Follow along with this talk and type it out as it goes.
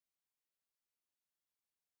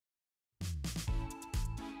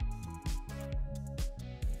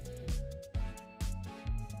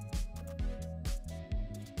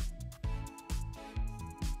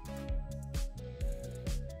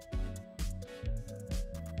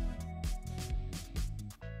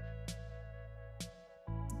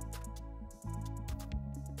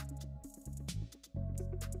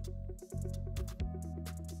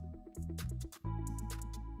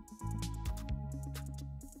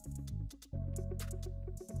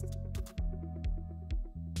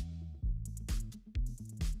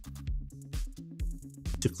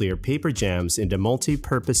to clear paper jams in the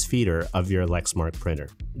multi-purpose feeder of your Lexmark printer.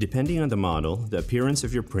 Depending on the model, the appearance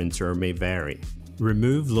of your printer may vary.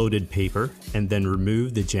 Remove loaded paper and then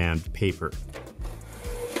remove the jammed paper.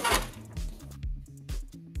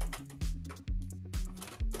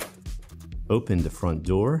 Open the front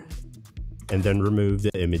door and then remove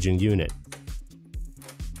the imaging unit.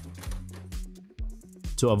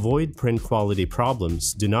 To avoid print quality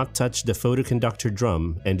problems, do not touch the photoconductor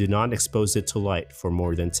drum and do not expose it to light for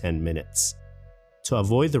more than 10 minutes. To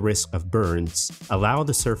avoid the risk of burns, allow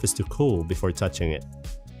the surface to cool before touching it.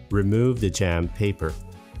 Remove the jammed paper.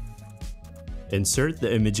 Insert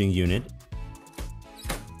the imaging unit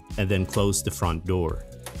and then close the front door.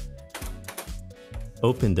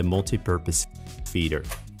 Open the multi-purpose feeder.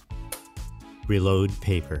 Reload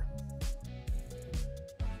paper.